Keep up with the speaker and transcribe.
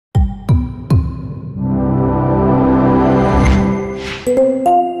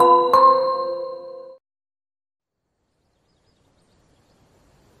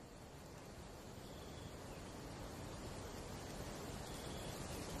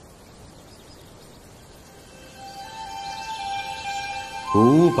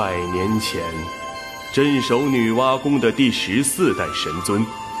500年前，镇守女娲宫的第14代神尊，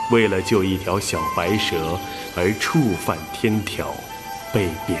为了救一条小白蛇而触犯天条，被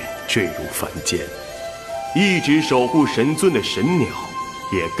贬坠入凡间。一直守护神尊的神鸟，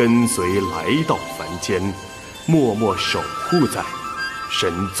也跟随来到凡间，默默守护在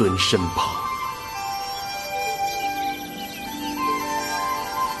神尊身旁。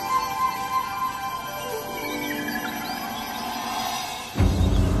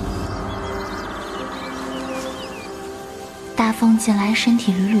大风近来，身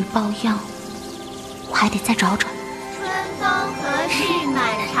体屡屡抱恙，我还得再找找。春风何事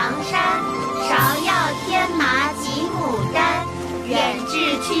满长山，芍药天麻及牡丹。远志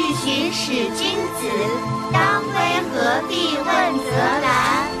去寻使君子，当归何必问责兰。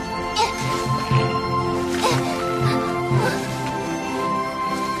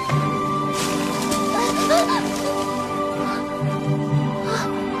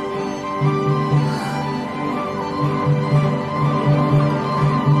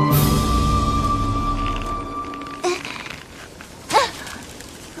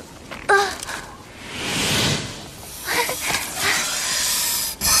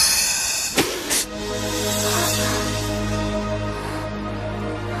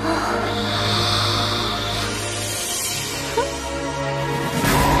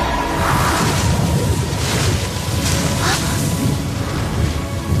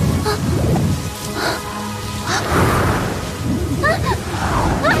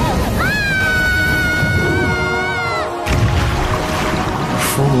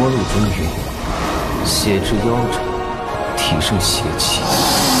血至腰者，体生邪气，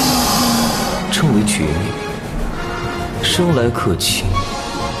称为绝命。生来克情，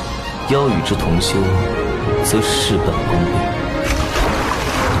要与之同修，则事半功倍。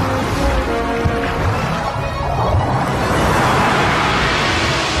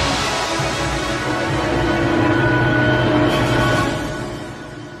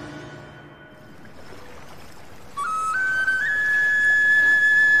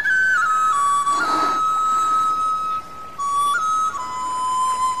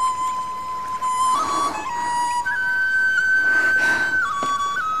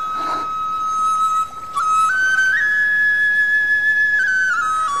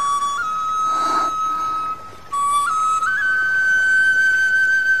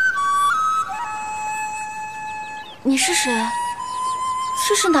你是谁？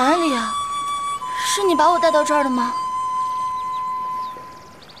这是哪里啊？是你把我带到这儿的吗？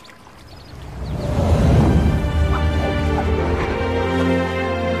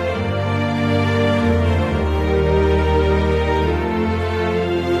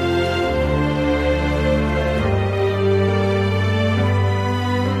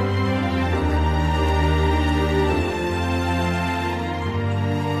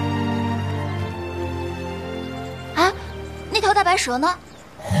大白蛇呢？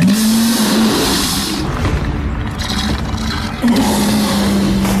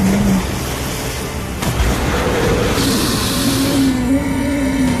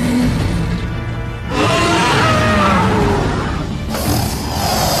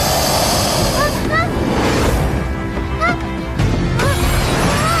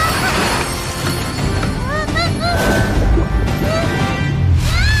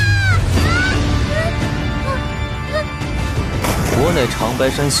我乃长白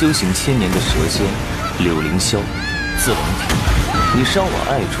山修行1000年的蛇仙柳凌霄，字龙庭。你伤我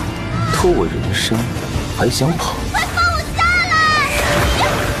爱处，拖我人生，还想跑？快放我下来！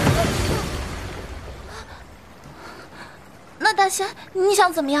那大仙，你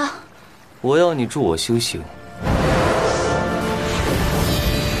想怎么样？我要你助我修行。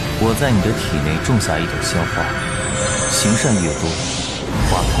我在你的体内种下一朵鲜花，行善越多，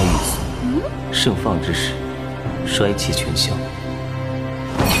花开越速。盛放之时，衰气全消。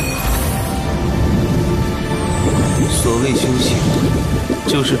所谓修行，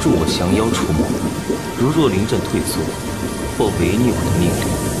就是助我降妖除魔。如若临阵退缩，或违逆我的命令，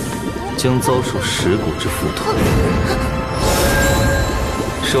将遭受蚀骨之浮屠。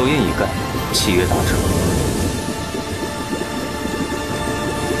手印已盖，契约达成。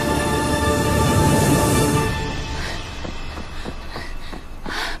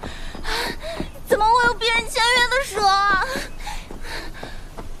怎么会有别人签约的蛇啊？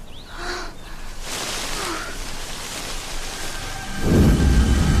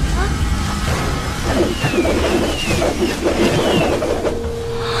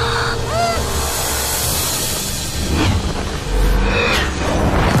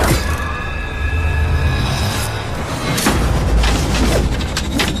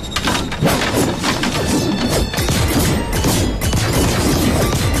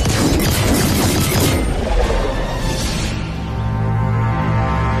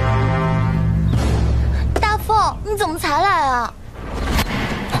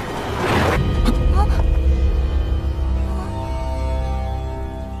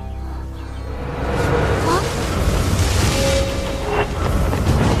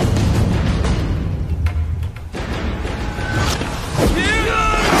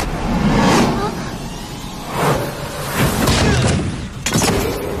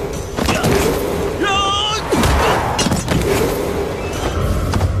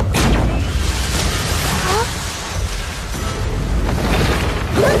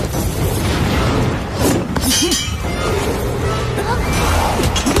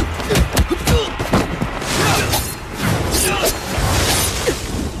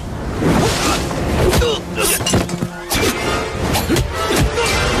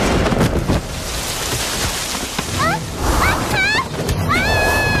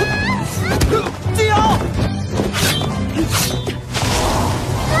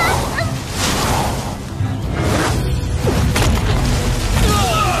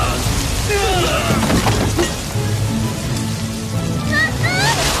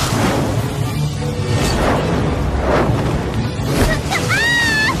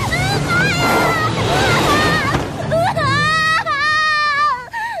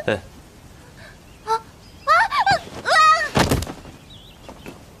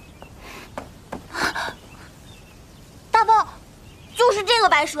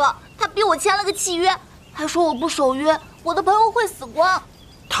说，他逼我签了个契约，还说我不守约，我的朋友会死光。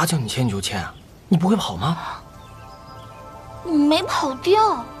他叫你签你就签啊？你不会跑吗？我没跑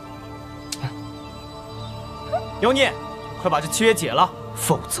掉。妖孽，快把这契约解了，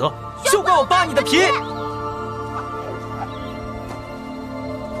否则就怪我扒你的皮！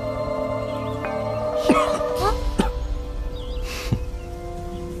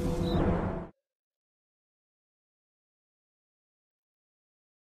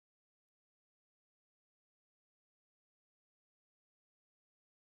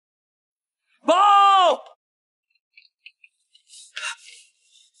报！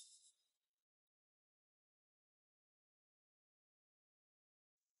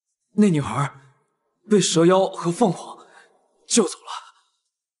那女孩被蛇妖和凤凰救走了。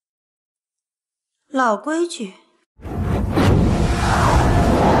老规矩。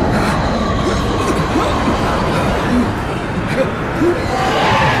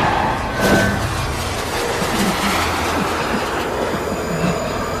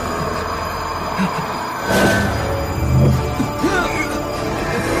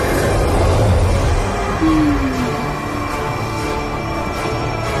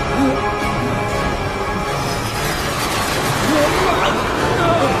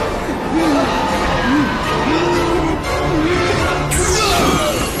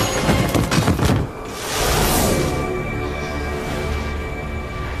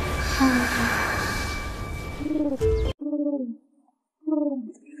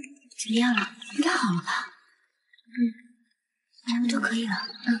怎么样了？应该好了吧？差不多可以了。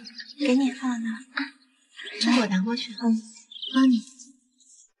给你放那。这个我拿过去。帮你。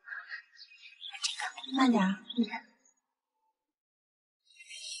这个慢点。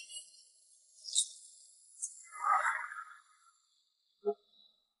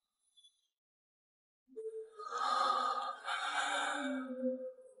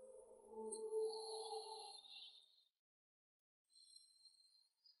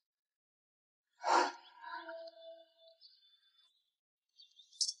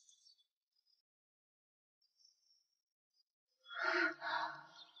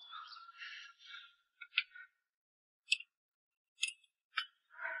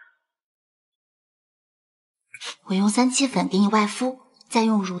我用3七粉给你外敷，再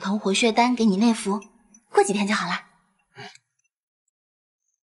用乳藤活血丹给你内服，过几天就好了。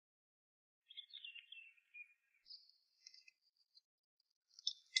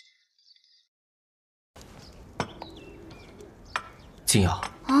金瑶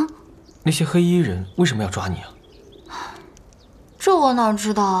啊，那些黑衣人为什么要抓你啊？这我哪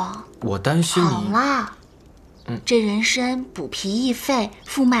知道啊？我担心你。好啦，这人参补脾益肺、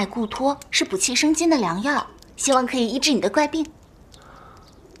复脉固脱，是补气生津的良药，希望可以医治你的怪病。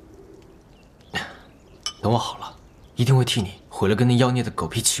等我好了，一定会替你毁了跟那妖孽的狗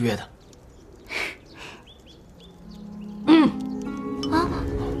屁契约的。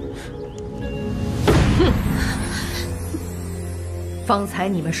方才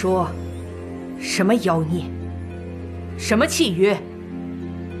你们说什么妖孽？什么契约？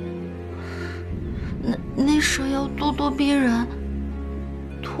那蛇妖咄咄逼人，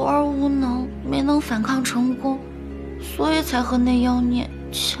徒儿无能，没能反抗成功，所以才和那妖孽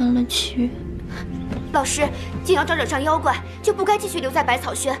签了契约。老师，既要招惹上妖怪，就不该继续留在百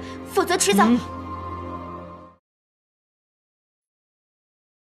草轩，否则迟早……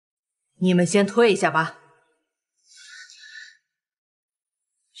你们先退下吧。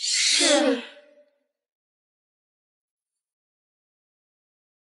是。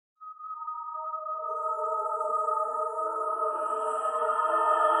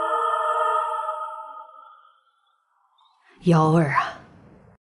瑶儿啊，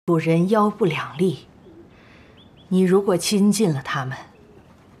不人妖不两立。你如果亲近了他们，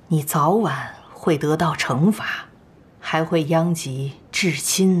你早晚会得到惩罚，还会殃及至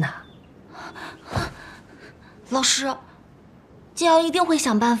亲呢。老师，金瑶一定会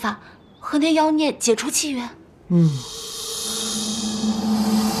想办法和那妖孽解除契约。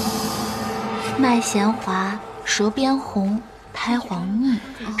脉弦滑，舌边红，苔黄腻，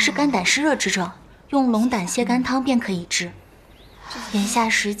是肝胆湿热之症，用龙胆泻肝汤便可以治。眼下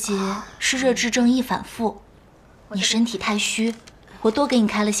时节，湿热之症易反复，你身体太虚，我多给你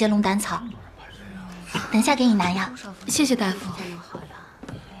开了些龙胆草，等下给你拿药。谢谢大夫。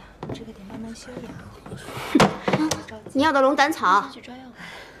这个得慢慢修养。你要的龙胆草。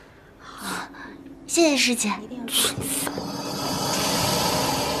谢谢师姐。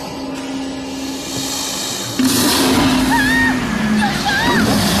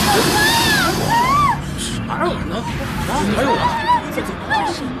哪有呢？哪有啊？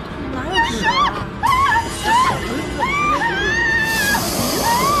哪有蛇啊？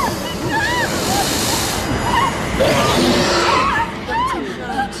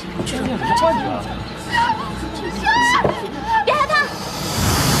慢着。别害怕。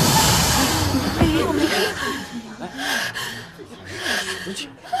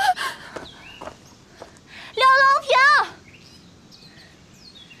刘龙平，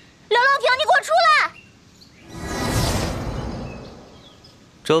刘龙平，你给我出来！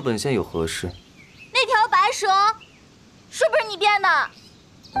找本仙有何事？那条白蛇，是不是你变的？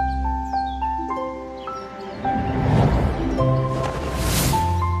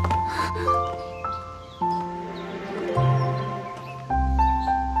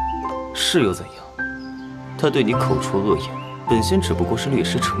是又怎样？他对你口出恶言，本仙只不过是略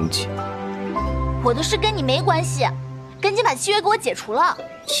施惩戒。我的事跟你没关系，赶紧把契约给我解除了。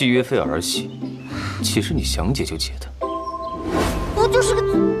契约非儿戏，岂是你想解就解的？我就是个……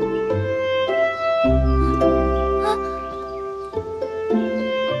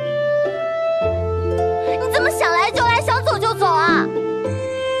你怎么想来就来，想走就走啊？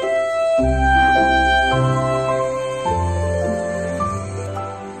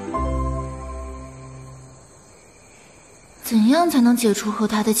怎样才能解除和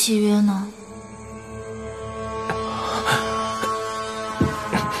他的契约呢？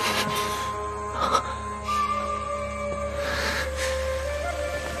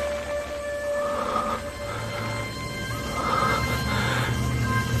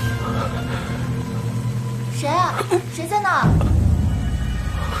谁啊？谁在那？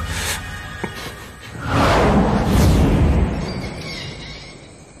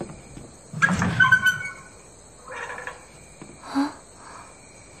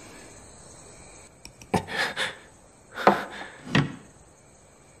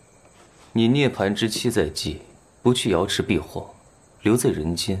你涅槃之期在即，不去瑶池避祸，留在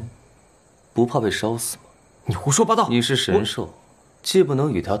人间，不怕被烧死吗？你胡说八道！你是神兽，既不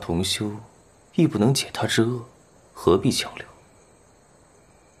能与他同修，亦不能解他之恶，何必强留？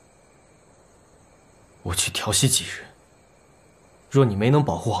我去调息几日。若你没能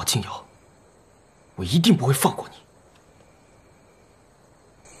保护好静瑶，我一定不会放过你。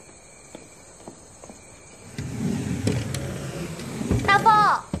大凤。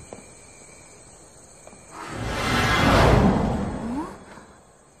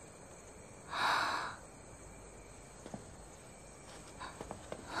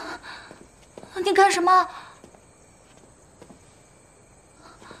你干什么？啊！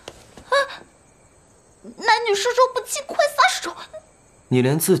男女授受不亲，快撒手！你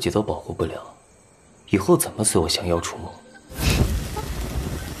连自己都保护不了，以后怎么随我降妖除魔？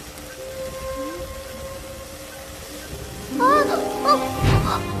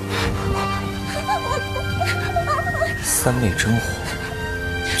三昧真火，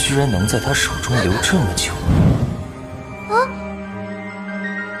居然能在他手中留这么久。啊！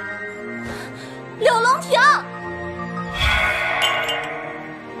柳龙亭。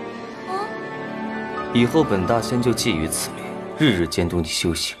以后本大仙就寄于此列，日日监督你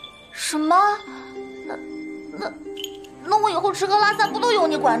修行。什么？那我以后吃喝拉撒不都由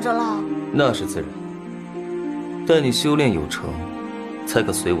你管着了？那是自然。待你修炼有成，才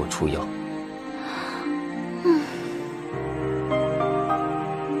可随我出妖。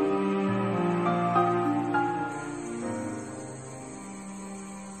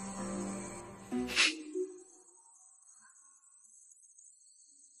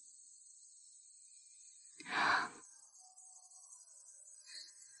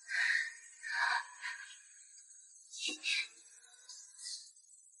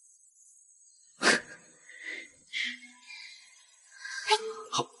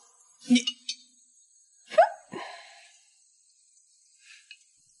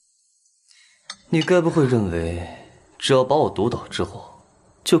你该不会认为，只要把我毒倒之后，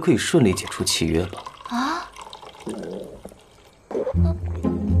就可以顺利解除契约吧？啊？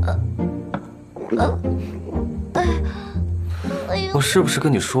我是不是跟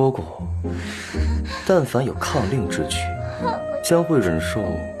你说过，但凡有抗令之举，将会忍受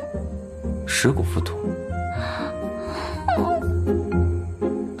蚀骨浮屠？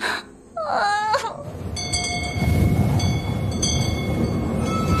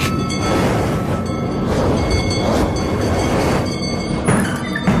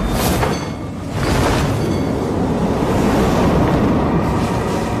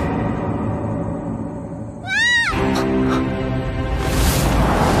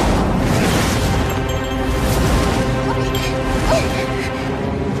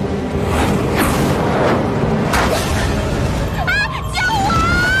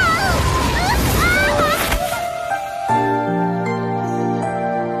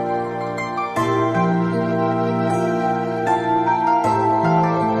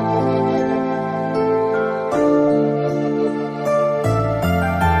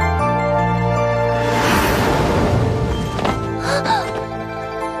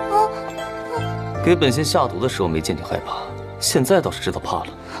给本仙下毒的时候没见你害怕，现在倒是知道怕了。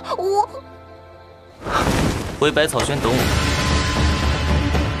我回百草轩等我。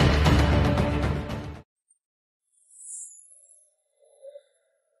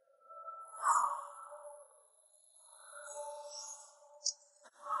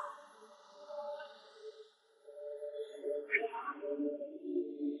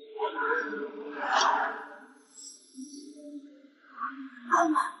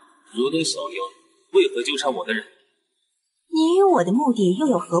汝等小妖，为何纠缠我的人？你与我的目的又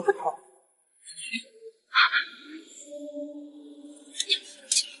有何不同？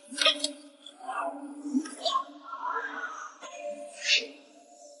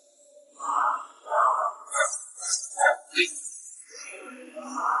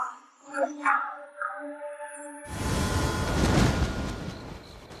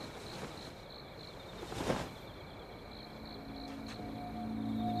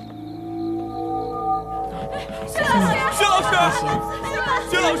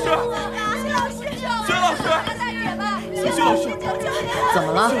怎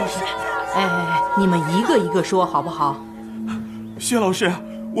么了？哎，你们一个一个说好不好？薛老师，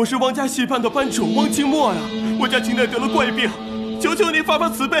我是王家戏班的班主汪清墨呀，我家秦奈得了怪病，求求您发发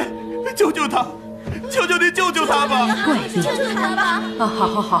慈悲，救救他，求求您救救他吧！怪病，救救他吧！啊，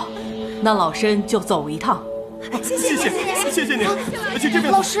好，那老身就走一趟。谢谢您，请这边。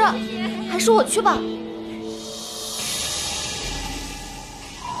老师，还是我去吧。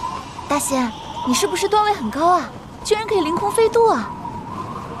大仙，你是不是段位很高啊？居然可以凌空飞渡啊！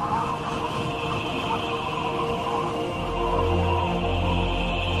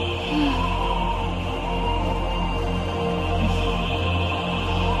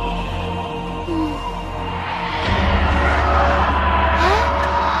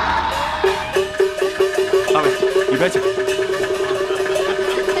二位，里边请。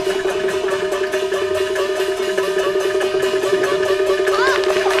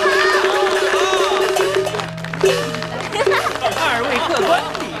二位客官，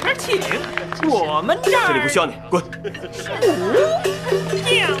里边请。我们这儿这里不需要你，滚！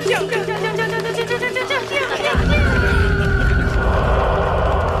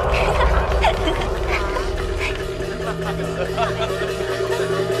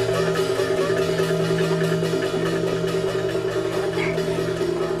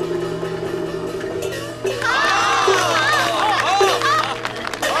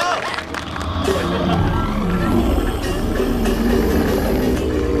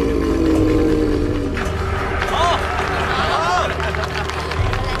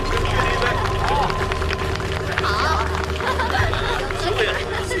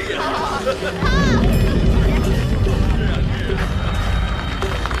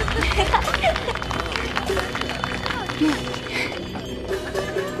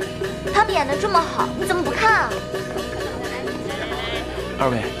他们演得这么好，你怎么不看啊？二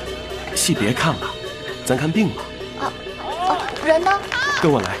位，戏别看了，咱看病吧。人呢？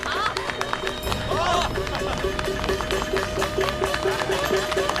跟我来。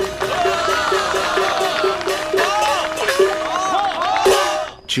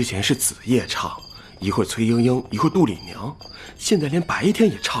之前是子夜唱，一会儿崔莺莺，一会儿杜丽娘，现在连白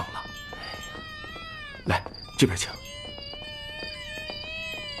天也唱了。来，这边请。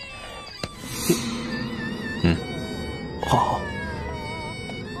好。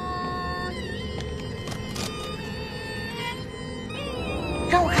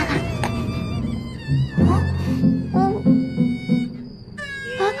让我看看。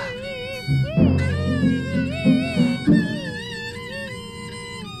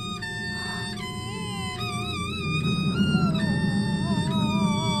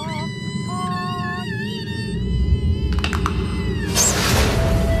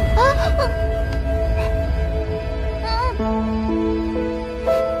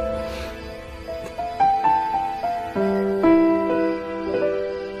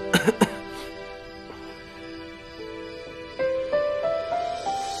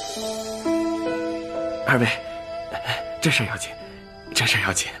二位，这事要紧，这事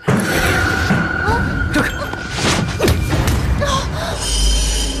要紧。让开！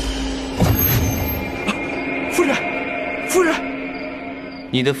夫人，夫人，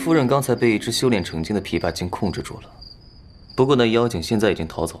你的夫人刚才被一只修炼成精的琵琶精控制住了，不过那妖精现在已经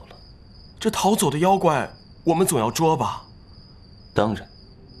逃走了。这逃走的妖怪，我们总要捉吧？当然。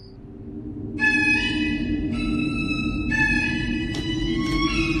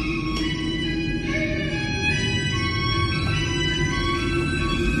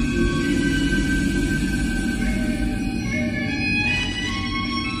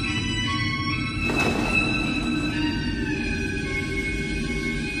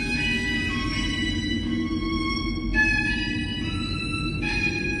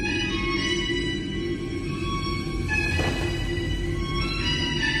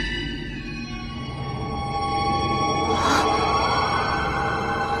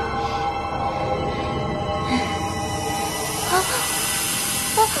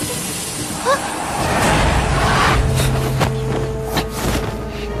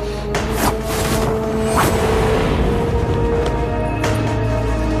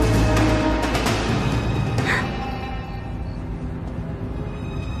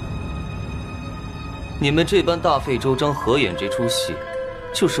你们这般大费周章合演这出戏，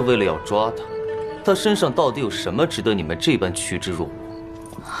就是为了要抓他。他身上到底有什么值得你们这般趋之若鹜？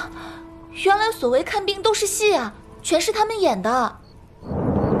原来所谓看病都是戏啊，全是他们演的。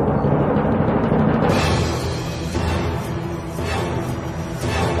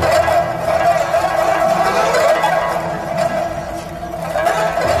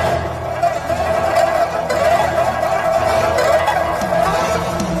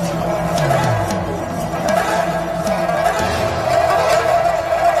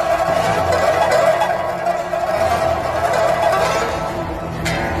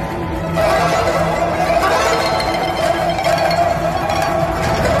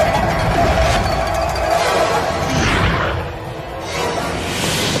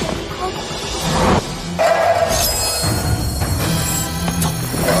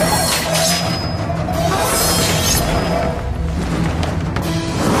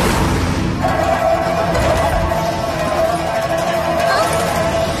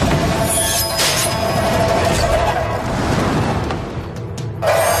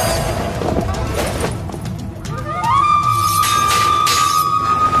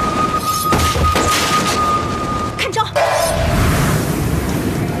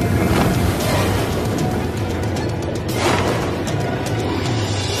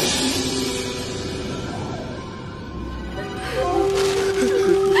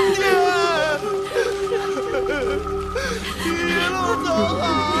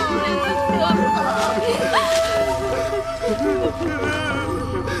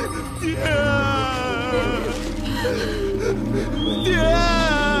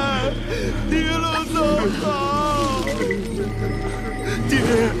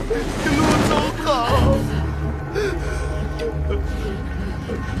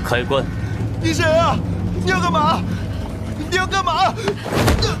开棺！你谁啊？你要干嘛？你要干嘛？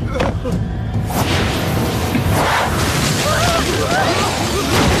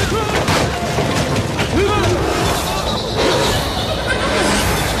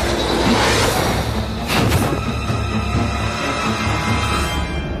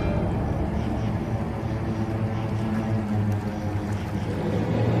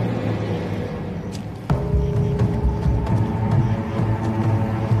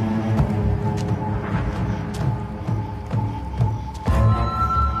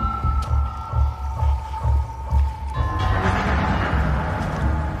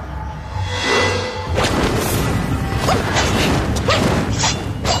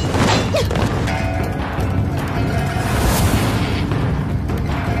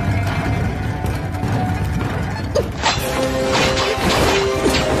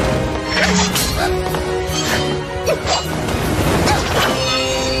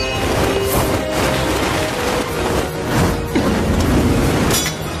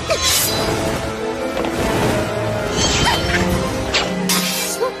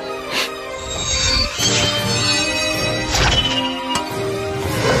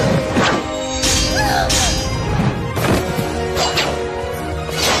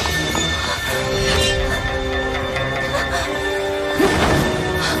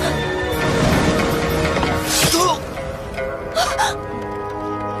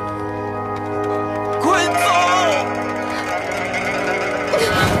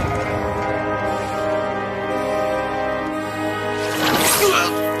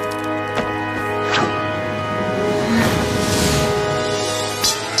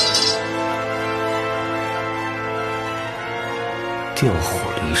调虎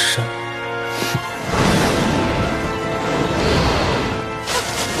离山。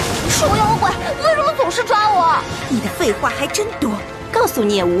臭妖怪，为什么总是抓我？你的废话还真多，告诉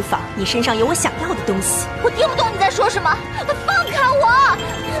你也无妨。你身上有我想要的东西。我听不懂你在说什么，放开我！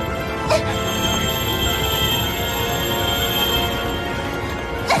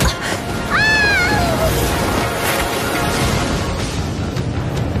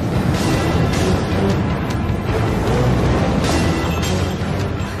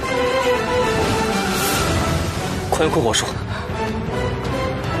宽阔我说，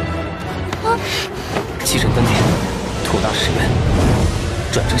击沉丹田，吐纳石元，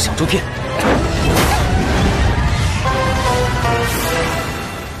转成小珠片。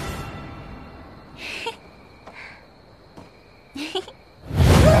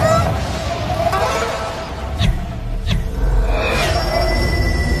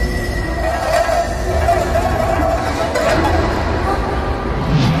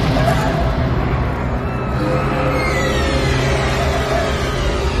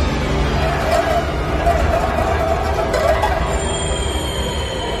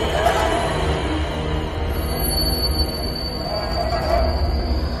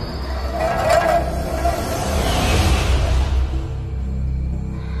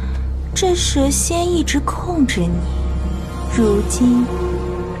这蛇仙一直控制你，如今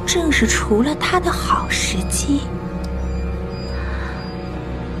正是除了他的好时机。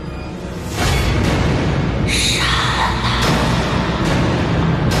杀了！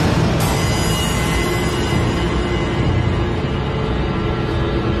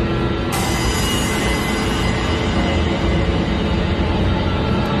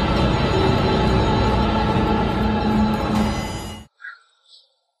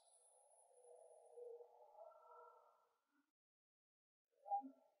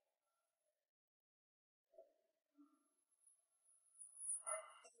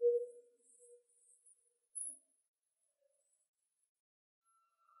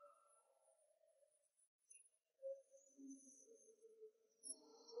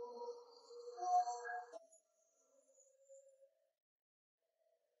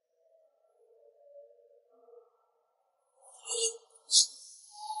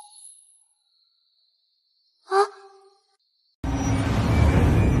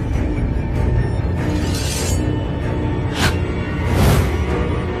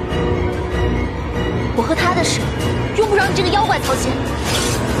我和他的事，用不着你这个妖怪操心。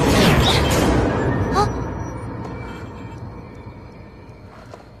啊！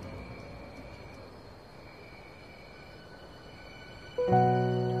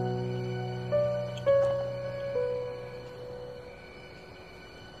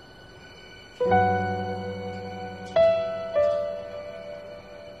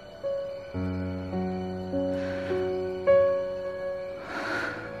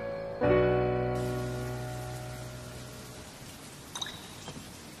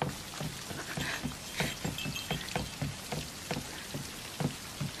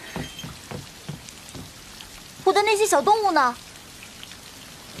我的那些小动物呢？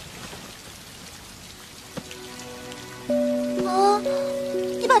啊！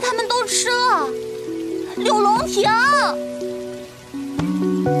你把它们都吃了，柳龙亭！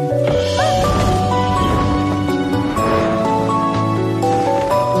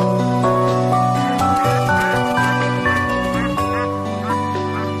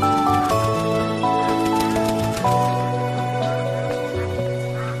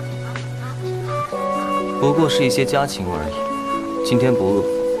不过是一些家禽而已，今天不饿，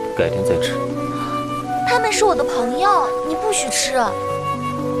改天再吃。他们是我的朋友，你不许吃。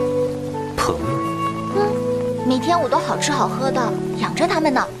朋友？每天我都好吃好喝的养着他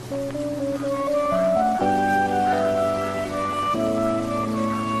们呢。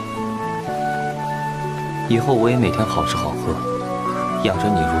以后我也每天好吃好喝，养着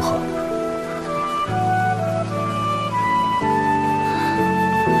你如何？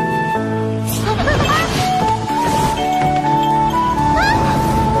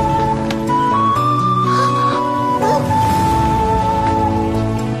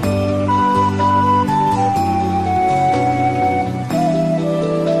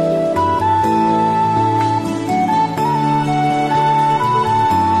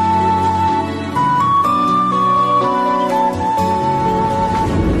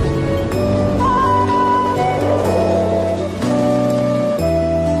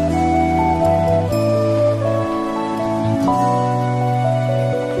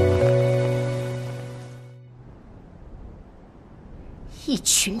一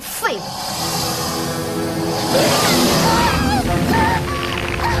群废物！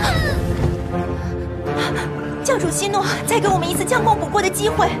教主息怒，再给我们一次将功补过的机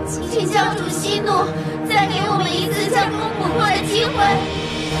会。请教主息怒，再给我们一次将功补过的机会。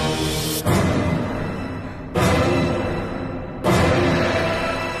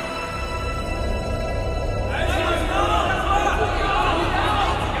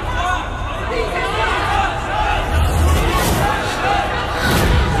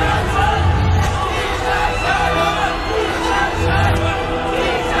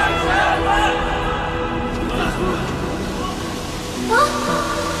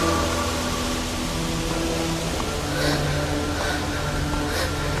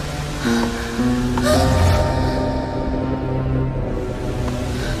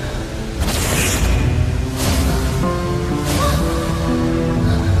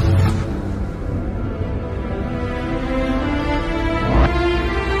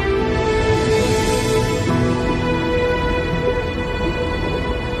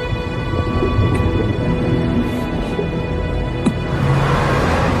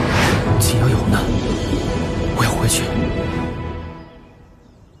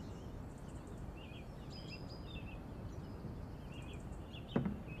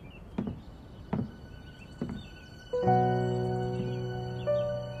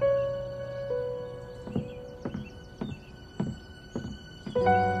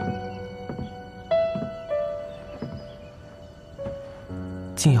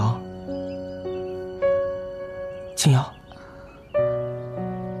静瑶，静瑶，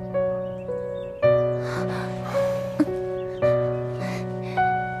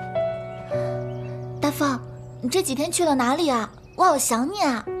大凤，你这几天去了哪里啊？我好想你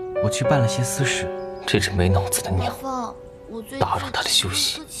啊！我去办了些私事。这只没脑子的大鸟，凤，我最近打扰他的休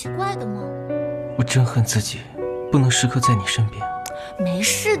息。做奇怪的梦。我真恨自己不能时刻在你身边。没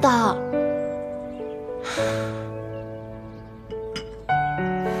事的。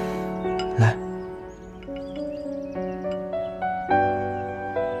来，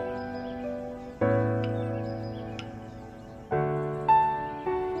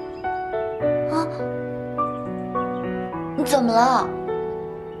啊，你怎么了？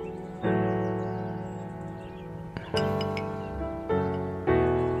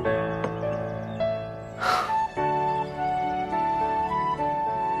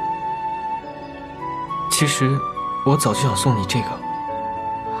其实我早就想送你这个，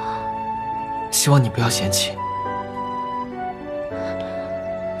希望你不要嫌弃。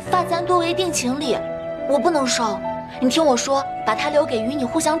发簪多为定情礼，我不能收。你听我说，把它留给与你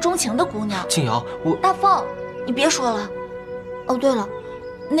互相钟情的姑娘。静瑶，我大凤，你别说了。哦，对了，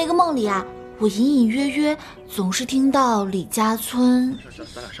那个梦里啊，我隐隐约约总是听到李家村。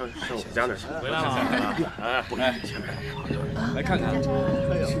咱俩上我家那儿去。回来了，哎，不来，前面来看看。哎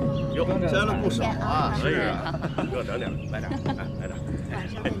呦，哟，摘了不少啊！可以啊，多整点，来点，来点。晚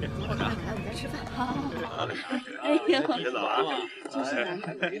上我们开我们家吃饭。好。哎呀，洗澡啊！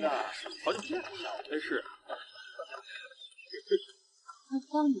好久不见，真是。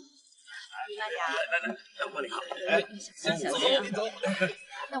帮你。来，等我你好。哎，走，你走。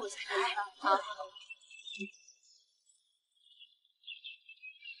那我下来。好。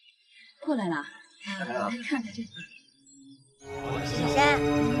过来了，来看看这个。婶婶，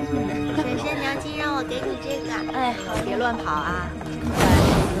婶婶，娘亲让我给你这个。哎，好，别乱跑啊！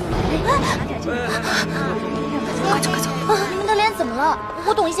拿点这个。快走快走！你们的脸怎么了？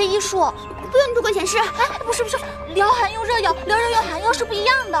我懂一些医术，不用你多管闲事。哎，不是，疗寒用热药，疗热用寒药是不一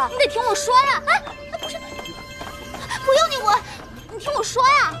样的，你得听我说呀！哎，不是，不用你管，你听我说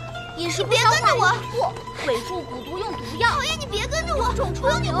呀！饮食别跟着我，不，伪助蛊毒用毒药。讨厌你，别跟着我，不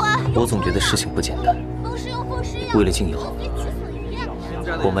用你管。我总觉得事情不简单。为了静瑶，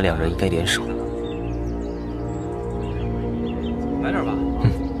我们两人应该联手。来点吧。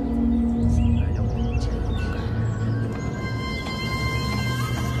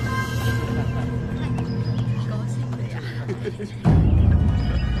高兴的呀。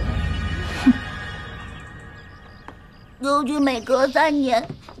尤其每隔3年，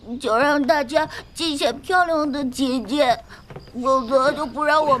就让大家记下漂亮的姐姐，否则就不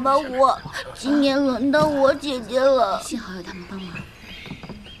让我们活。今年轮到我姐姐了。幸好有他们帮忙。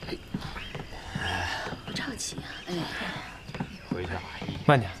不着急啊，哎。回去啊，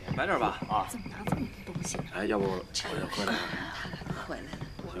慢点，买点吧啊。怎么拿这么多东西呢？哎，要不我要喝点。他回来了。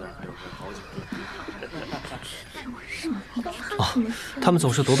行，还有好久。哦，他们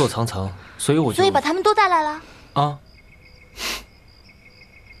总是躲躲藏藏，所以把他们都带来了啊。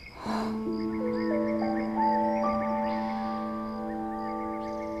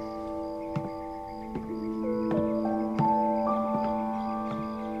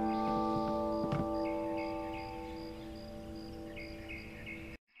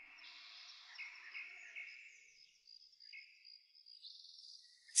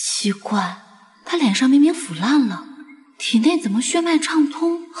奇怪，他脸上明明腐烂了，体内怎么血脉畅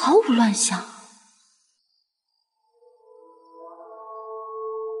通，毫无乱象？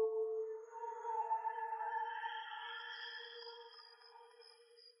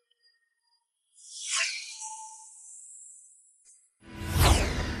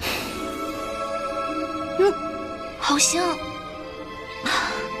好香！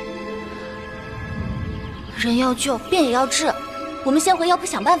人要救，病也要治。我们先回药铺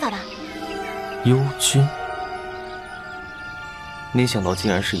想办法吧。幽君，没想到竟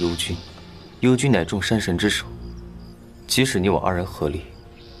然是幽君。幽君乃众山神之首，即使你我2人合力，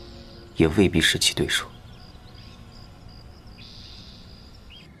也未必是其对手。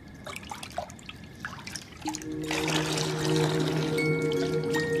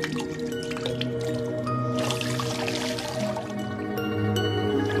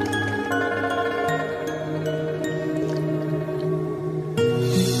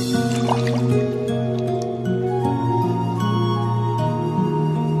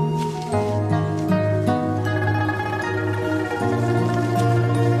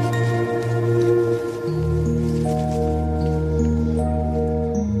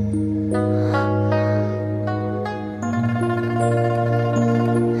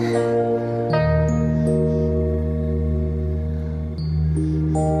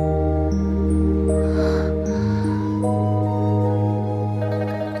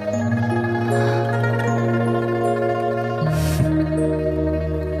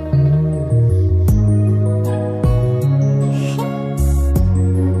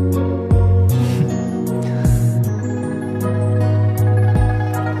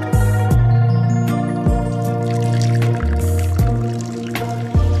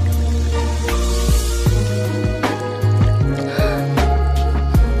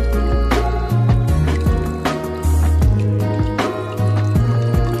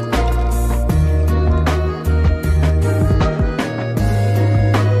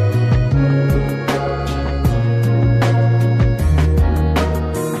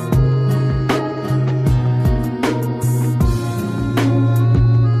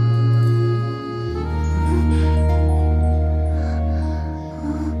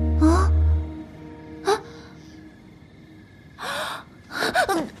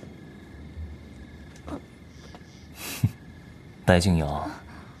白静瑶，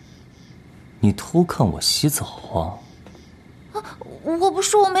你偷看我洗澡啊？我不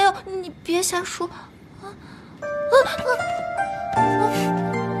是，我没有，你别瞎说。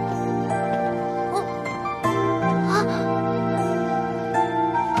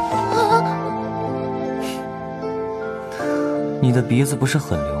你的鼻子不是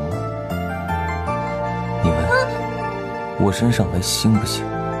很灵吗？你闻，我身上还腥不腥？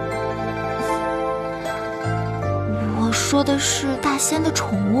我说的是大仙的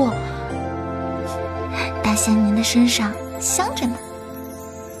宠物，大仙您的身上香着呢。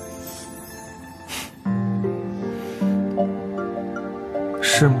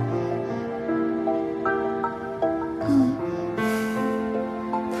是吗？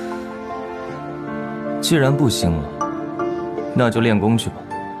既然不腥了，那就练功去吧。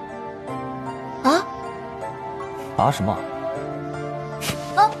啊什么？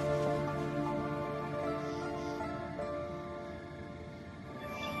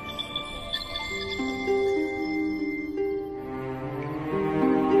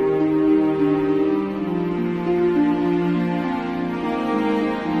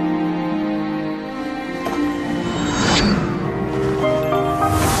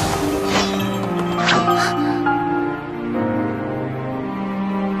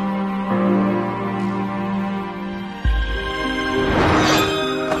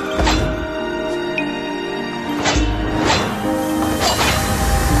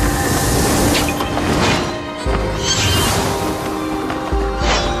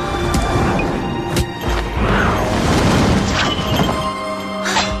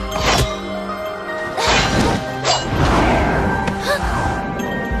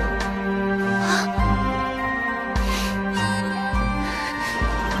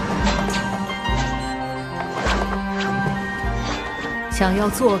想要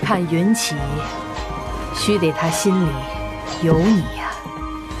坐看云起，须得他心里有你呀。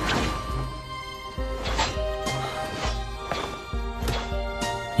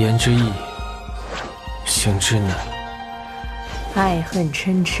言之易，行之难。爱恨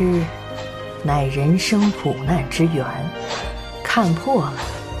嗔痴，乃人生苦难之源。看破了，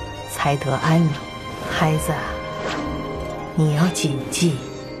才得安宁。孩子，你要谨记。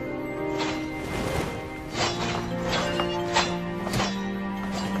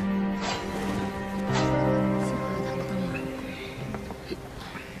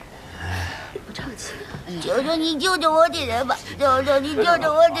求求你救救我姐姐吧！求求你救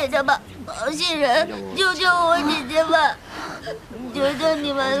救我姐姐吧！好心人，救救我姐姐吧！求求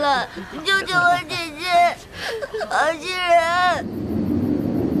你们了，救救我姐姐！好心人。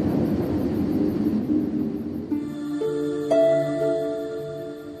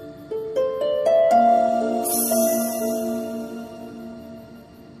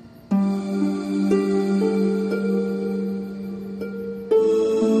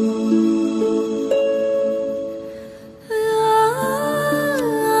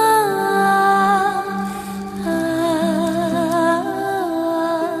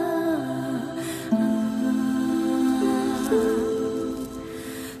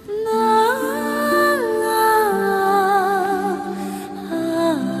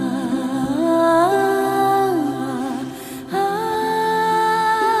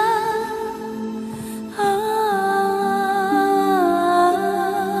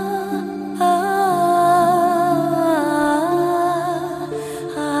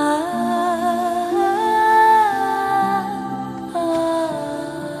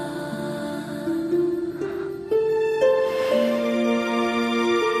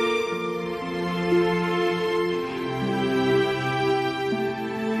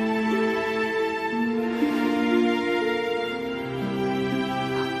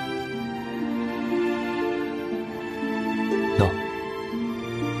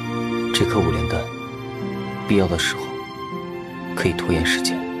这颗5连丹，必要的时候可以拖延时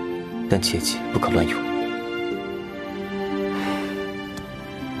间，但切记不可乱用。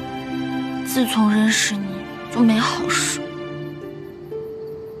自从认识你，就没好事。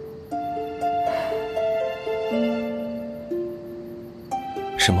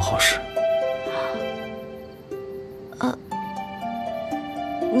什么好事？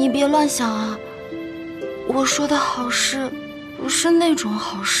你别乱想啊！我说的好事，不是那种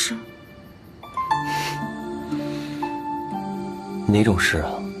好事。哪种事啊？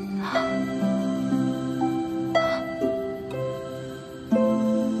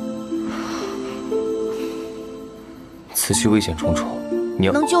此去危险重重，你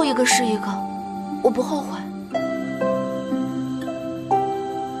要能救一个是一个，我不后悔。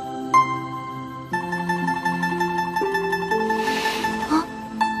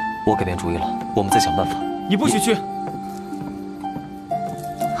我改变主意了，我们再想办法。你不许去！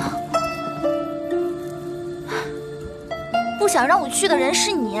想让我去的人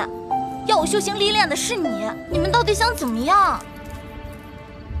是你，要我修行历练的是你，你们到底想怎么样？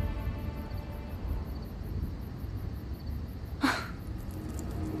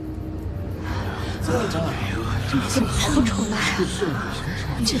怎么还不出来？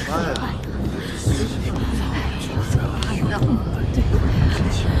这个很快。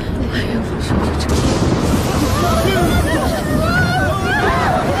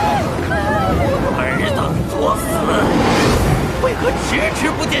尔等作死，为何迟迟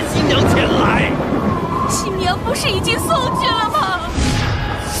不见新娘前来？新娘不是已经送去了吗？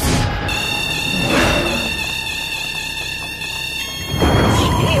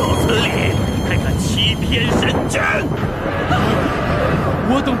岂有此理！还敢欺骗神君！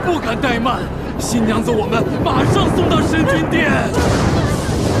我等不敢怠慢，新娘子我们马上送到神君殿。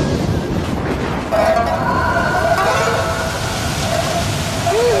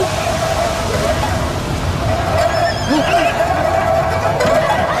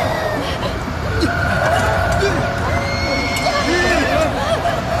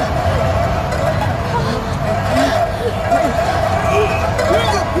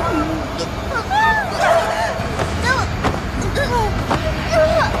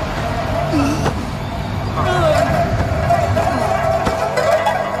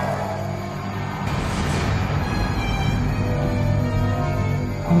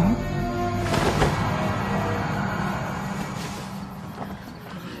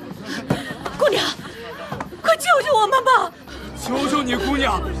姑娘，快救救我们吧！求求你，姑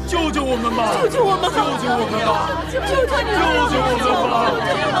娘，救救我们吧！救救我们吧！救救我们吧！救救你！救救我们吧！救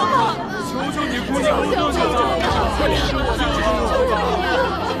救我们吧！求求你，姑娘，救救我们吧！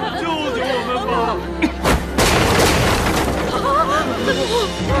救救我们吧！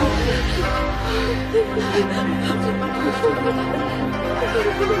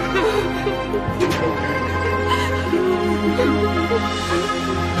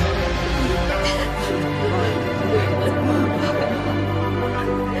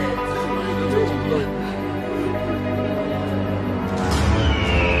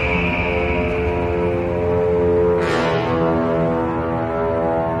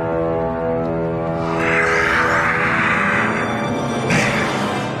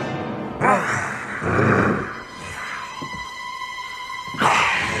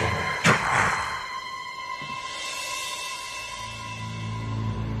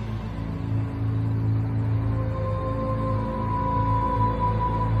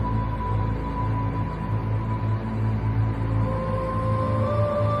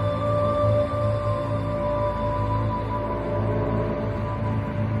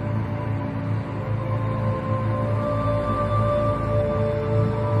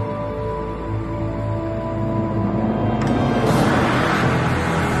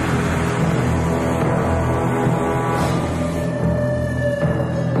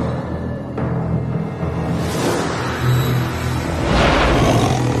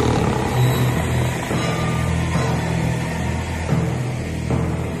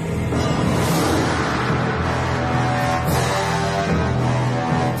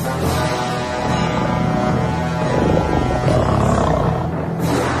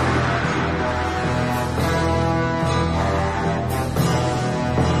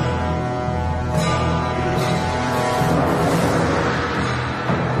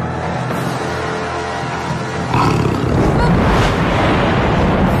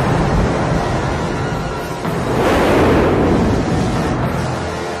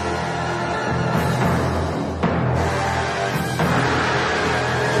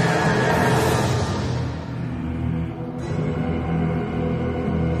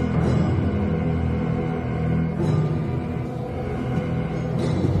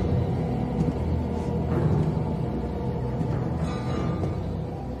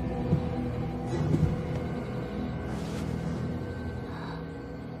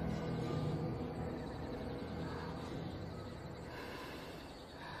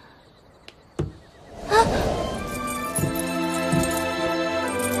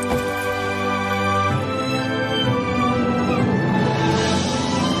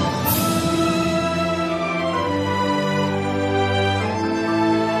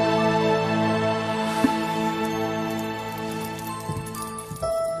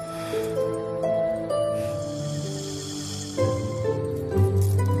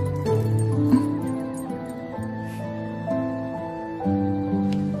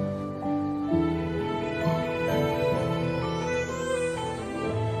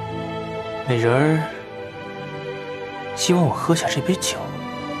美人儿希望我喝下这杯酒。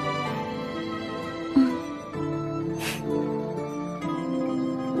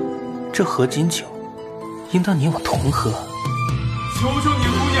这合卺酒，应当你我同喝。求求你，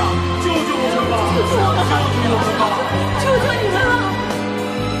姑娘，救救我们吧！救救我们吧！求求你们了！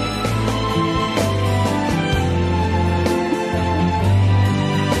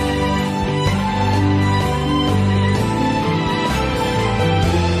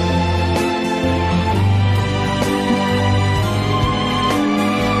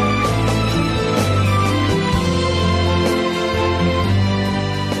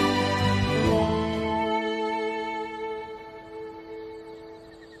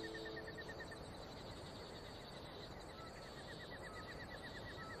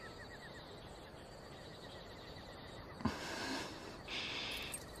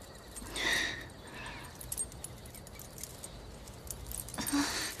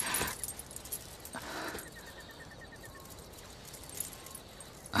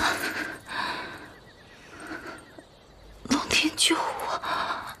救我！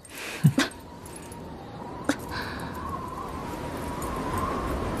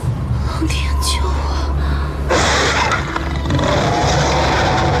龙天救我！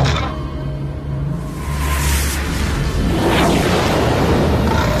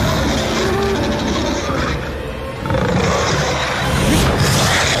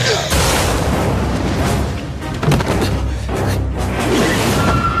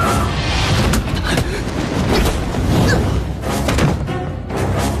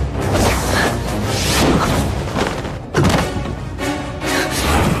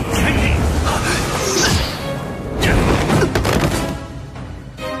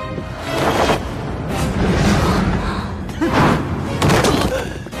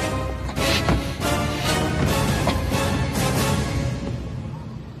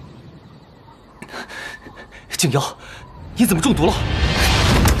静瑶，你怎么中毒了？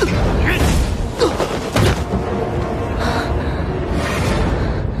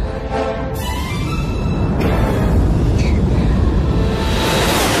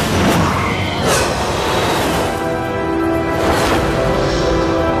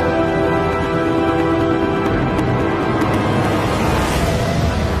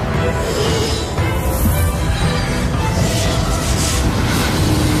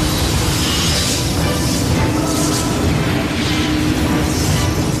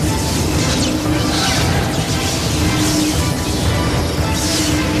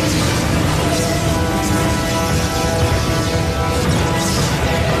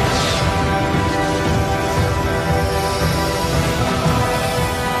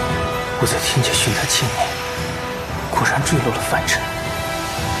我在天界巡探千年，果然坠落了凡尘。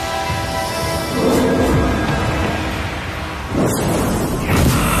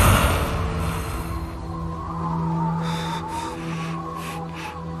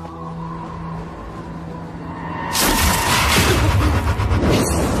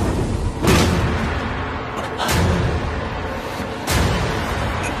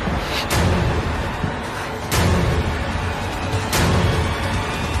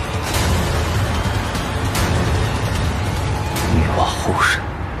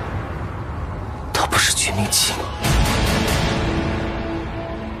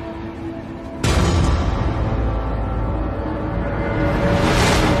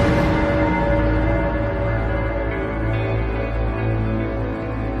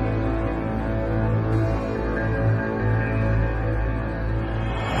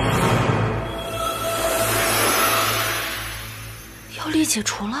解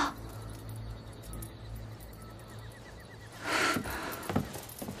除了。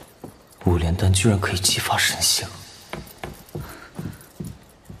五连丹居然可以激发神性，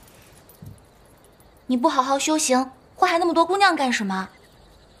你不好好修行，祸害那么多姑娘干什么？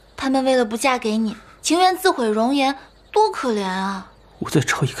她们为了不嫁给你，情愿自毁容颜，多可怜啊！我在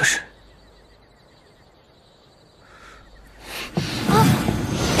找一个人。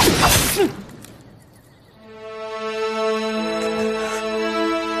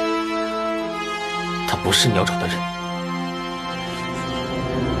他不是你要找的人。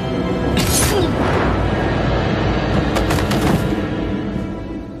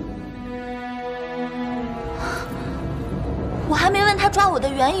我还没问他抓我的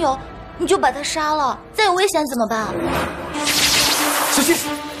缘由，你就把他杀了，再有危险怎么办？小心！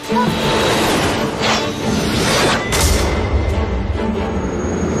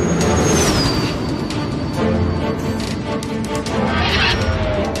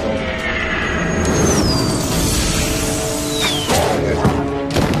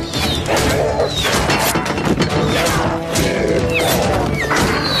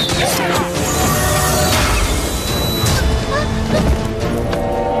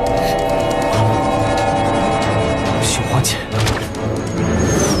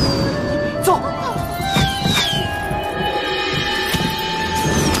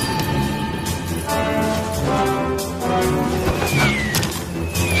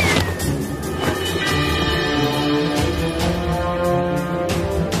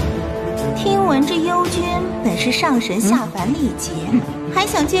上神下凡历劫，还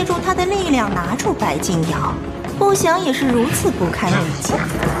想借助他的力量拿住白金瑶，不想也是如此不堪一击。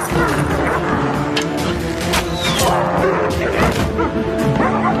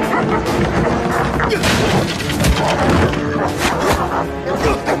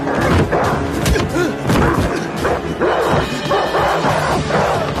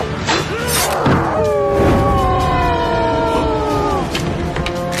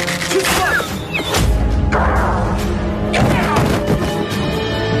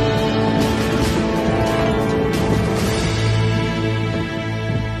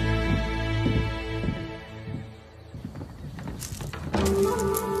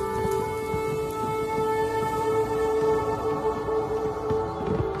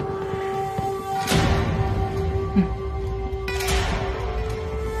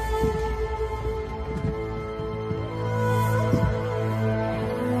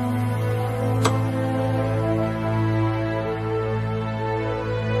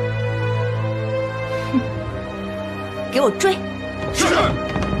给我追！是。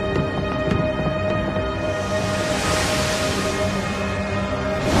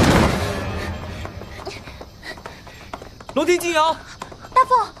龙庭、金瑶，大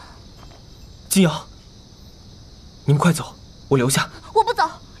凤，金瑶，你们快走，我留下。我不走，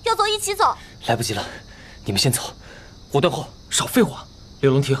要走一起走。来不及了，你们先走，我断后。少废话，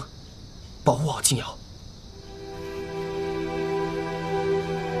刘龙庭，保护好金瑶。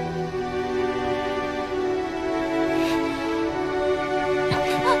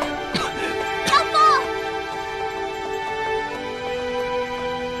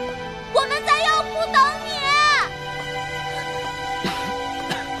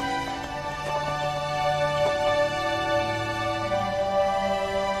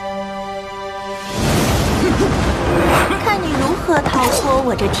逃脱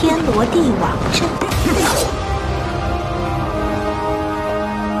我这天罗地网阵。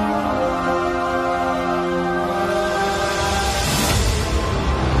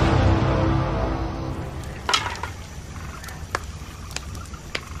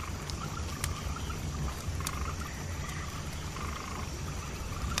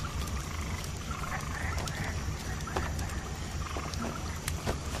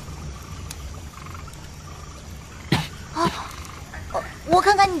我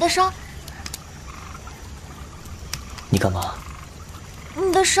看看你的伤。你干嘛？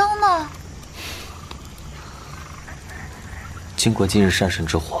你的伤呢？经过今日善神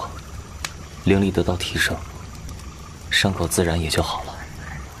之火，灵力得到提升，伤口自然也就好了。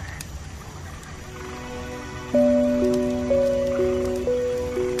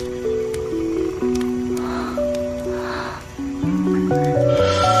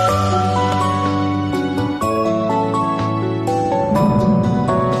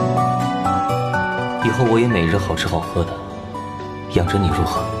以后我也每日好吃好喝的，养着你如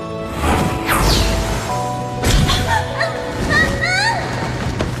何？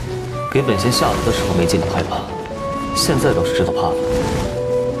给本仙下来的时候没见你害怕，现在倒是知道怕了。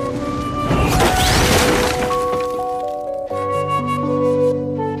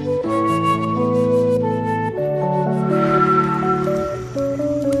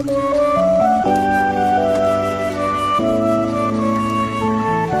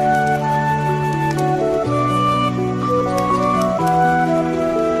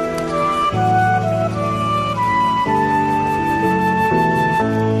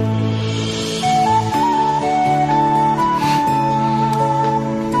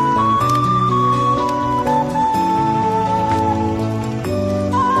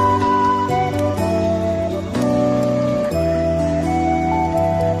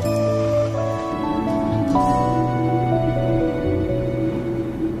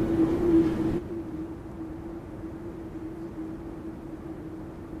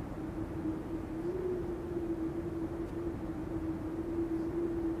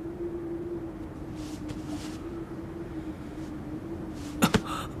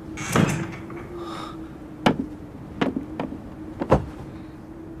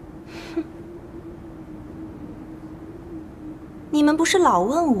你们不是老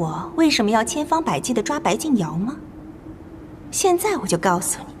问我为什么要千方百计地抓白静瑶吗？现在我就告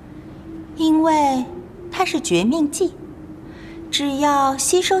诉你，因为它是绝命剂，只要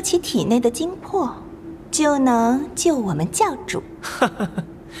吸收其体内的精魄，就能救我们教主。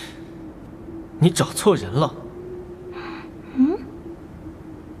你找错人了。嗯？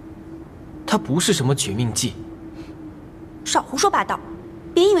它不是什么绝命剂。少胡说八道！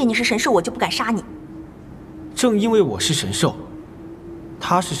别以为你是神兽，我就不敢杀你。正因为我是神兽，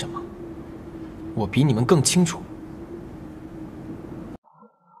它是什么，我比你们更清楚。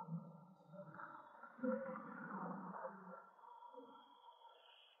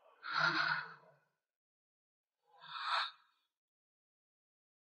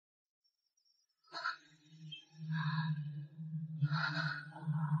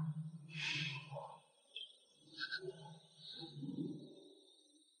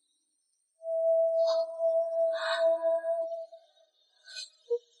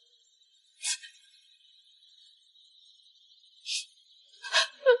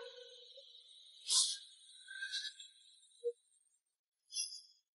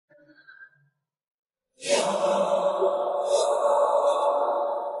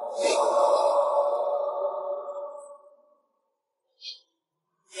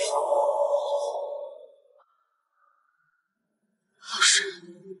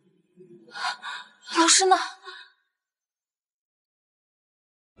老师呢？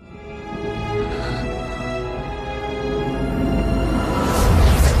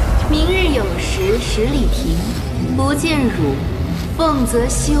明日有时十里亭，不见汝，凤则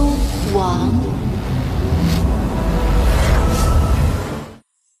休亡。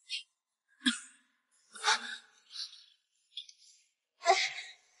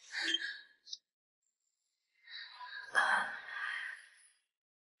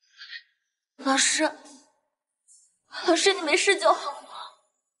老师，老师，你没事就好吗？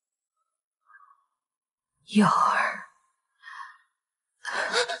瑶儿，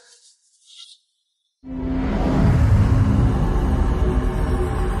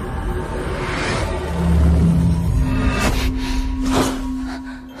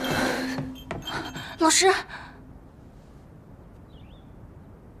老师，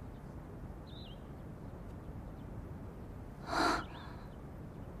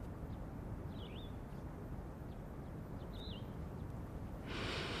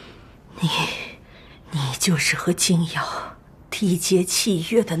你就是和金瑶缔结契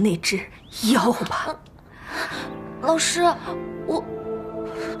约的那只妖吧？老师，我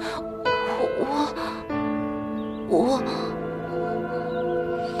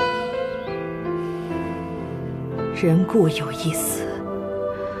人固有一死，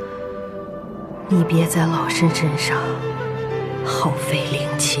你别在老身身上耗费灵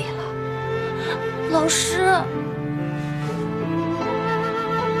气了。老师，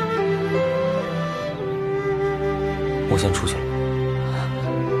我先出去了。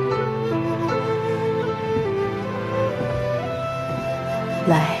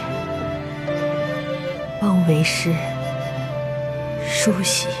来，帮为师梳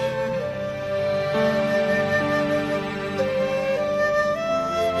洗。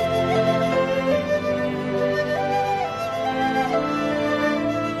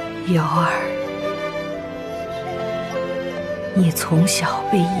瑶儿，你从小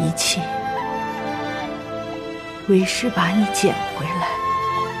被遗弃，为师把你捡回来，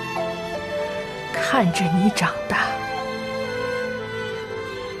看着你长大，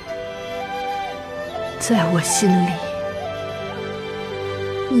在我心里，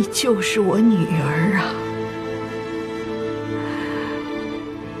你就是我女儿啊！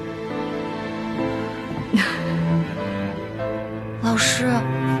老师，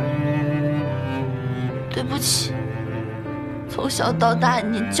对不起，从小到大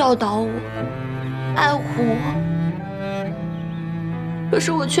您教导我，爱护我，可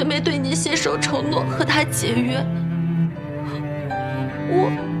是我却没对您信守承诺，和他解约。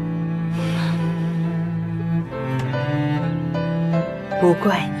不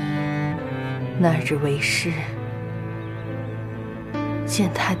怪你，那日为师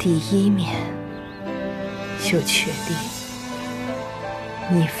见他第一面，就确定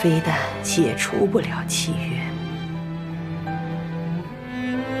你非但解除不了契约，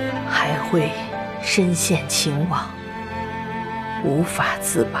还会深陷情网，无法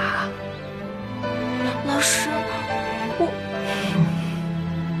自拔。老师，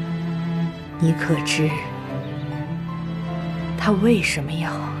你可知他为什么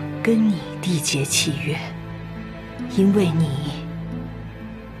要跟你缔结契约？因为你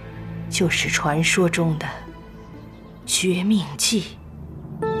就是传说中的绝命剂。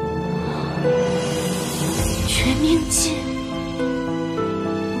绝命剂。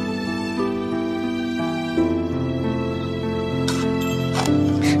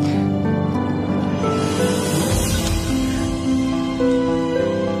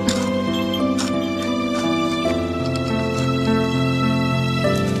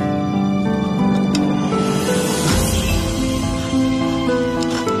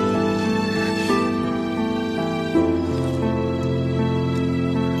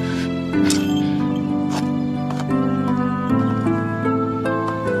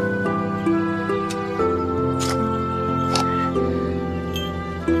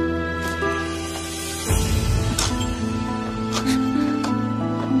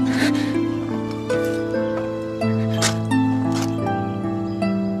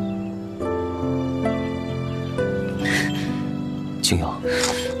静瑶，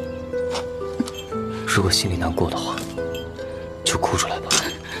如果心里难过的话，就哭出来吧。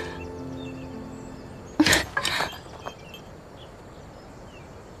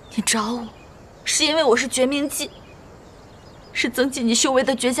你找我，是因为我是绝命剂，是增进你修为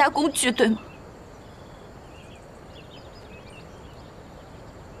的绝佳工具，对吗？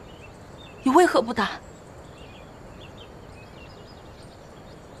你为何不答？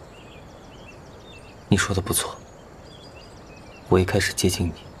你说的不错，我一开始接近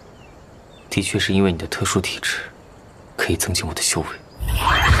你，的确是因为你的特殊体质，可以增进我的修为。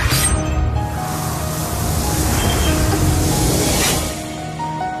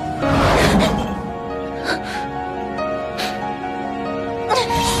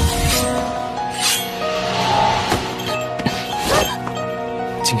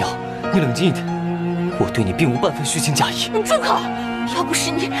金瑶，你冷静一点，我对你并无半分虚情假意。你住口！要不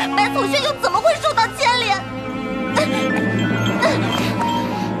是你，百草轩又怎么会受到牵连？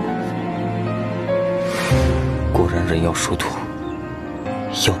果然，人要殊途，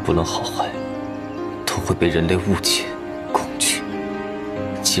药不论好坏，都会被人类误解、恐惧。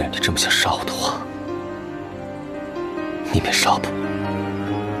既然你这么想杀我的话，你便杀吧。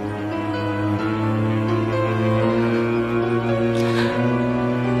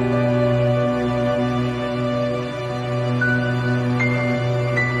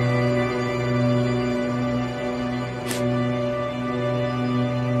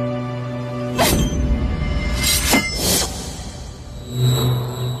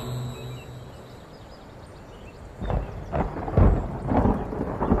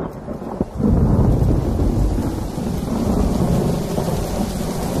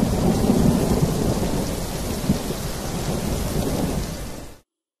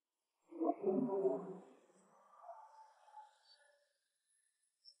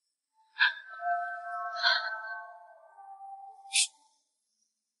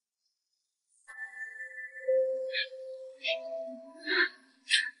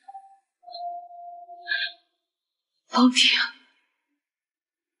龙庭，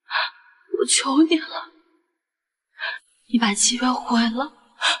我求你了，你把契约毁了，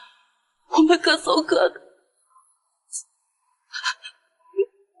我们各走各的。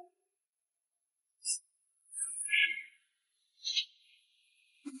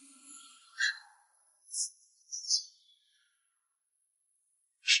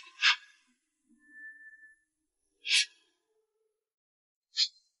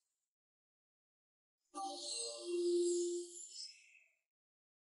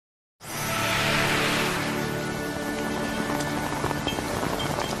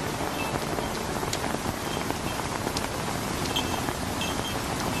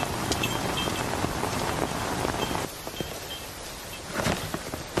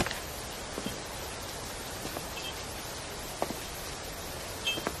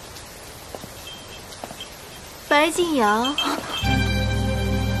白静瑶，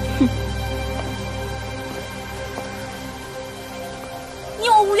你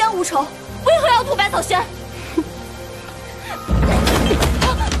我无冤无仇，为何要屠百草轩？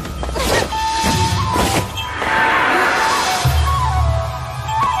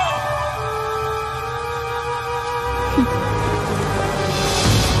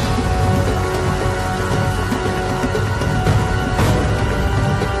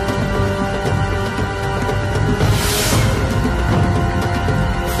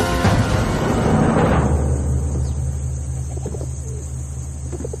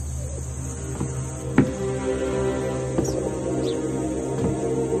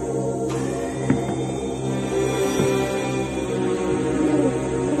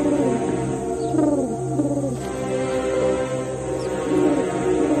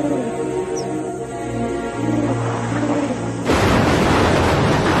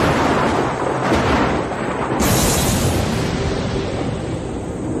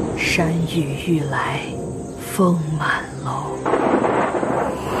山雨欲来风满楼。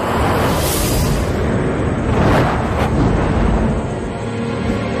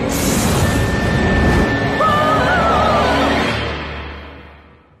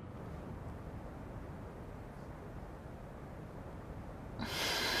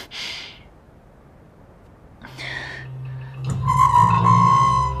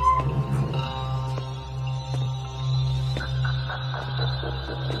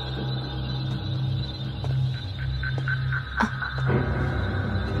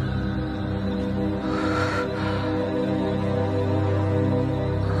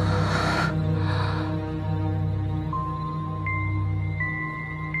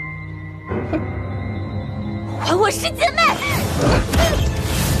还我师姐妹！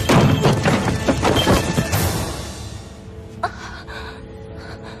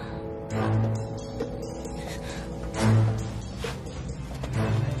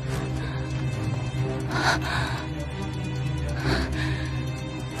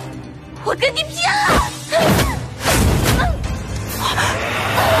我跟你拼了！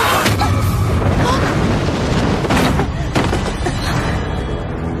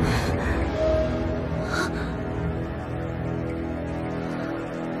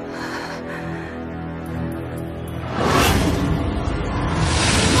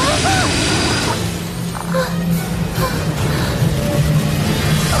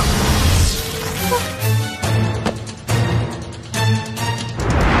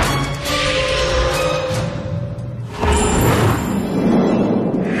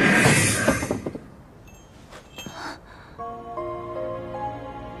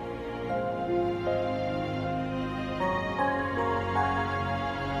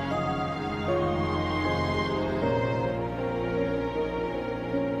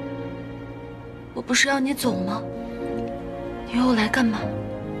不是要你走吗？你又来干嘛？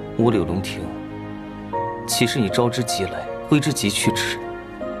我柳龙庭，岂是你招之即来，挥之即去之人？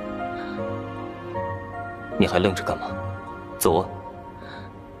你还愣着干嘛？走啊！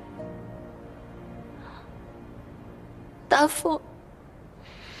大风，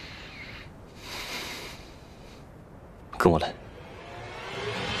跟我来。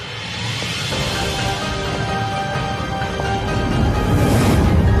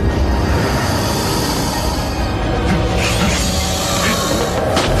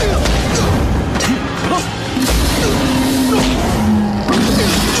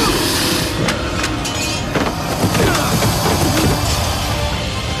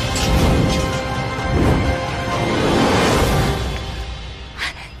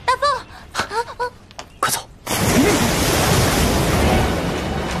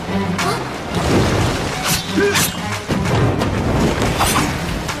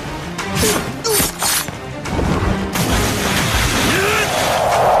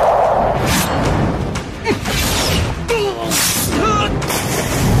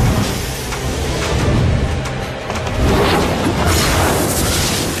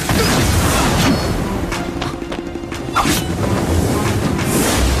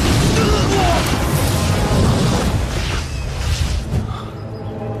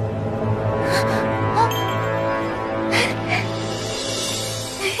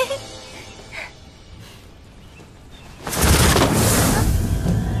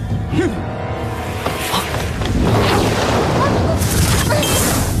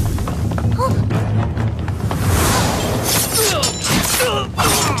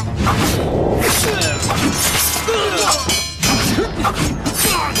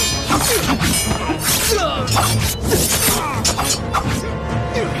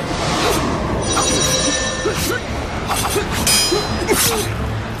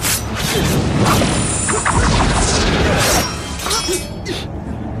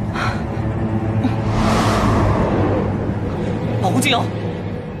保护静瑶。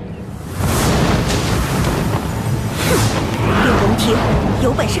柳龙庭，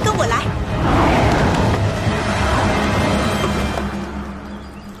有本事跟我来！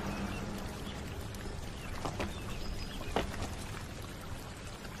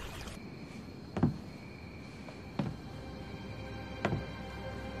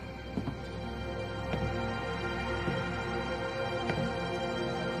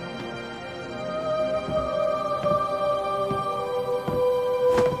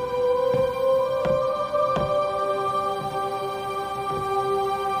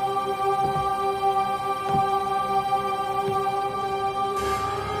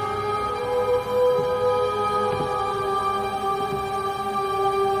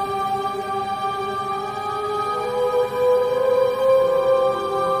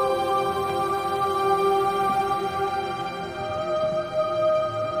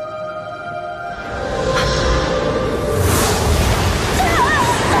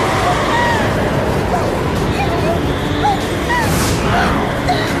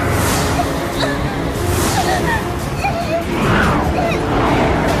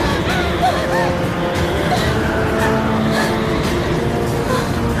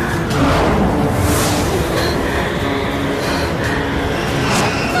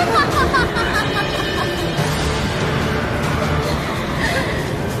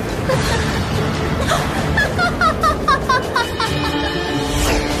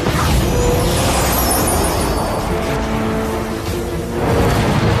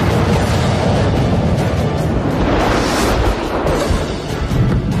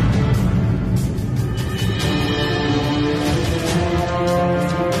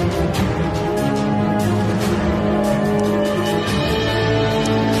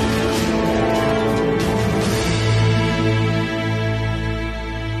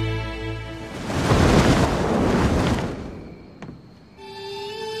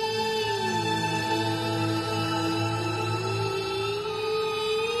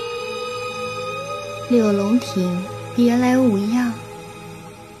柳龙庭比原来无恙。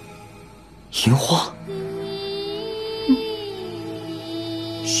银花，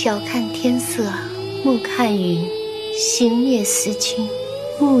晓看天色，暮看云，行也思君，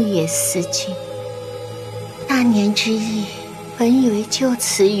暮也思君。那年之意，本以为就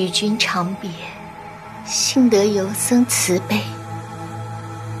此与君长别，幸得游僧慈悲，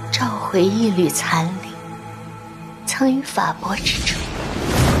召回一缕残灵，藏于法钵之中。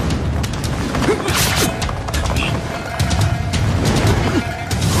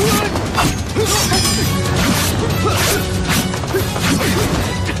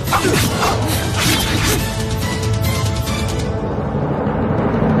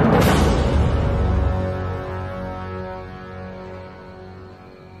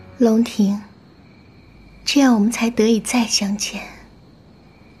龙庭，这样我们才得以再相见。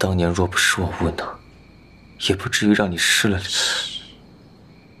当年若不是我无能，也不至于让你失了礼。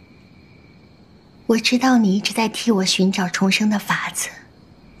我知道你一直在替我寻找重生的法子，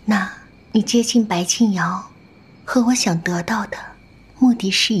那你接近白静瑶，和我想得到的目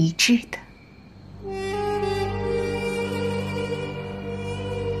的是一致的。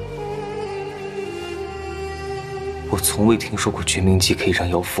我从未听说过绝命剂可以让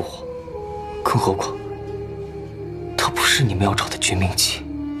妖复活，更何况它不是你们要找的绝命剂。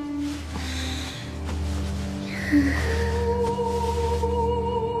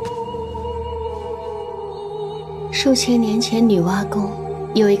数千年前，女娲宫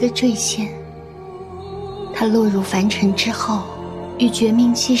有一个坠仙，她落入凡尘之后，与绝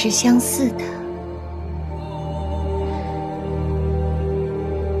命剂是相似的。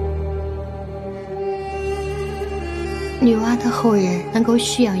女娲的后人能够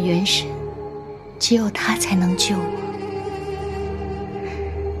蓄养元神，只有她才能救我。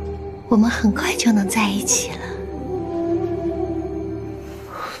我们很快就能在一起了。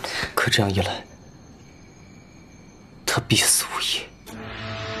可这样一来，他必死无疑。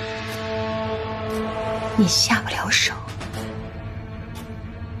你下不了手。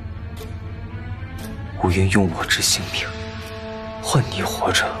我愿用我之性命换你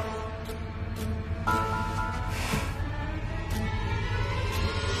活着。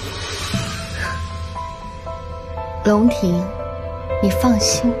龙庭，你放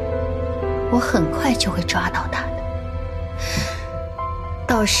心，我很快就会抓到他的。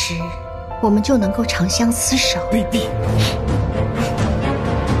到时，我们就能够长相厮守。卑鄙！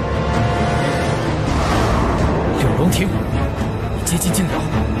柳龙庭，你接近静瑶，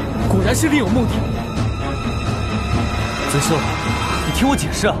果然是另有目的。泽修，你听我解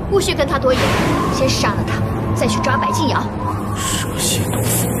释啊！不许跟他多言，先杀了他，再去抓白静瑶。蛇蝎毒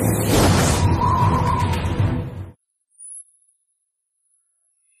妇！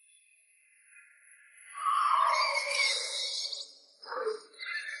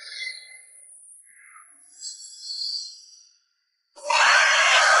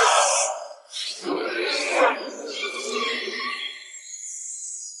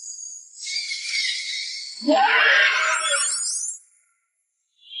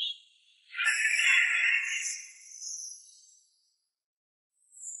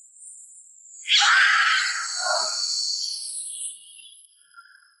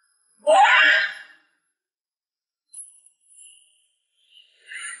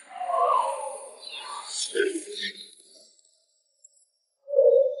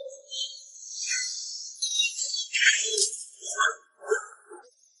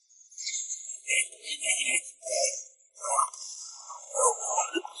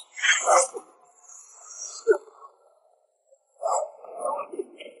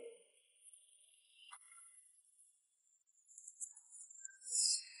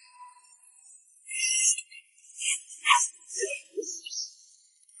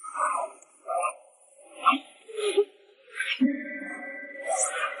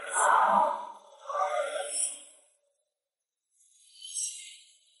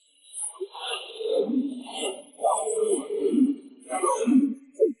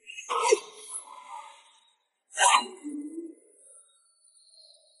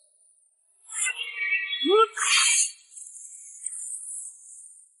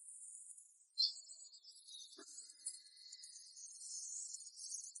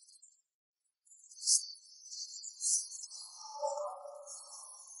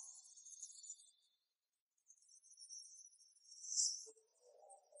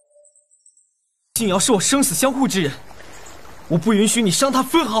静瑶是我生死相护之人，我不允许你伤她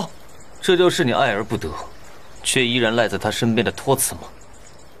分毫。这就是你爱而不得，却依然赖在她身边的托词吗？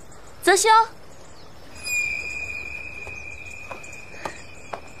泽修，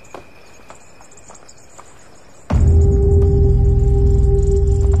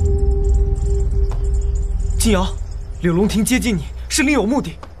静瑶，柳龙庭接近你是另有目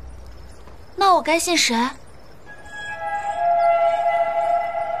的。那我该信谁？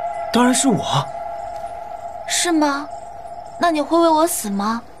当然是我。是吗？那你会为我死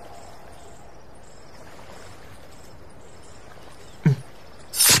吗？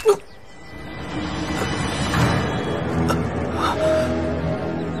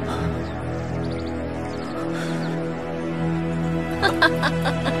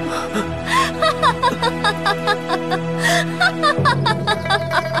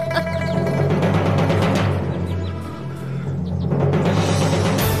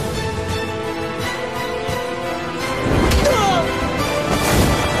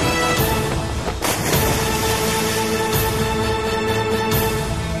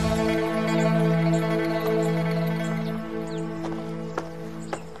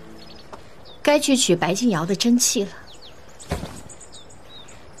该去取白静瑶的真气了。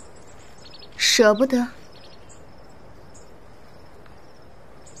舍不得，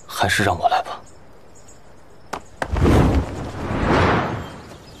还是让我来吧。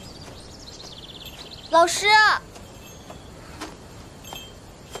老师，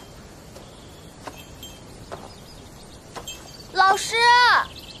老师，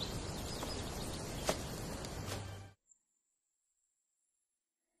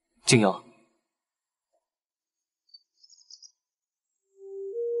静瑶。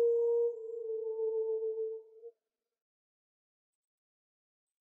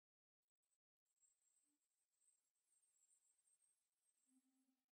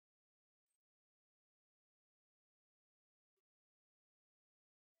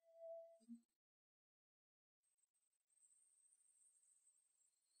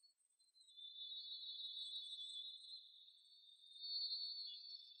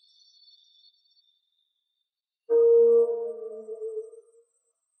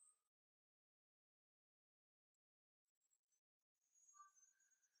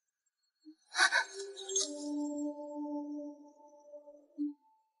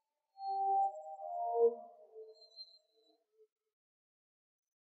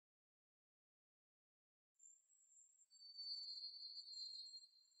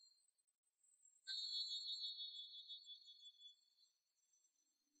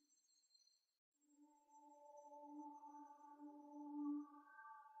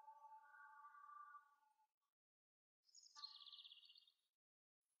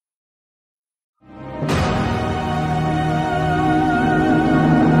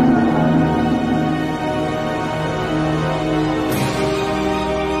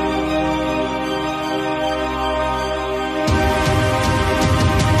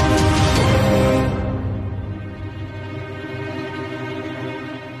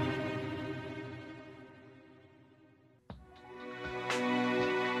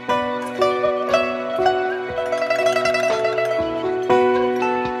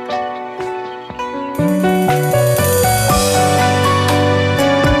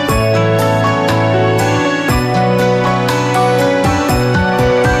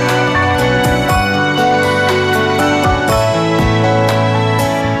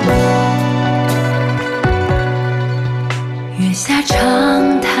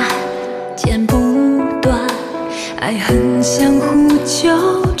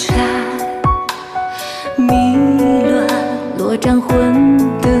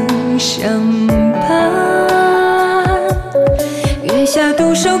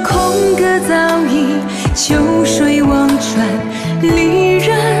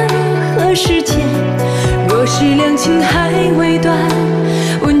若是两情还未断。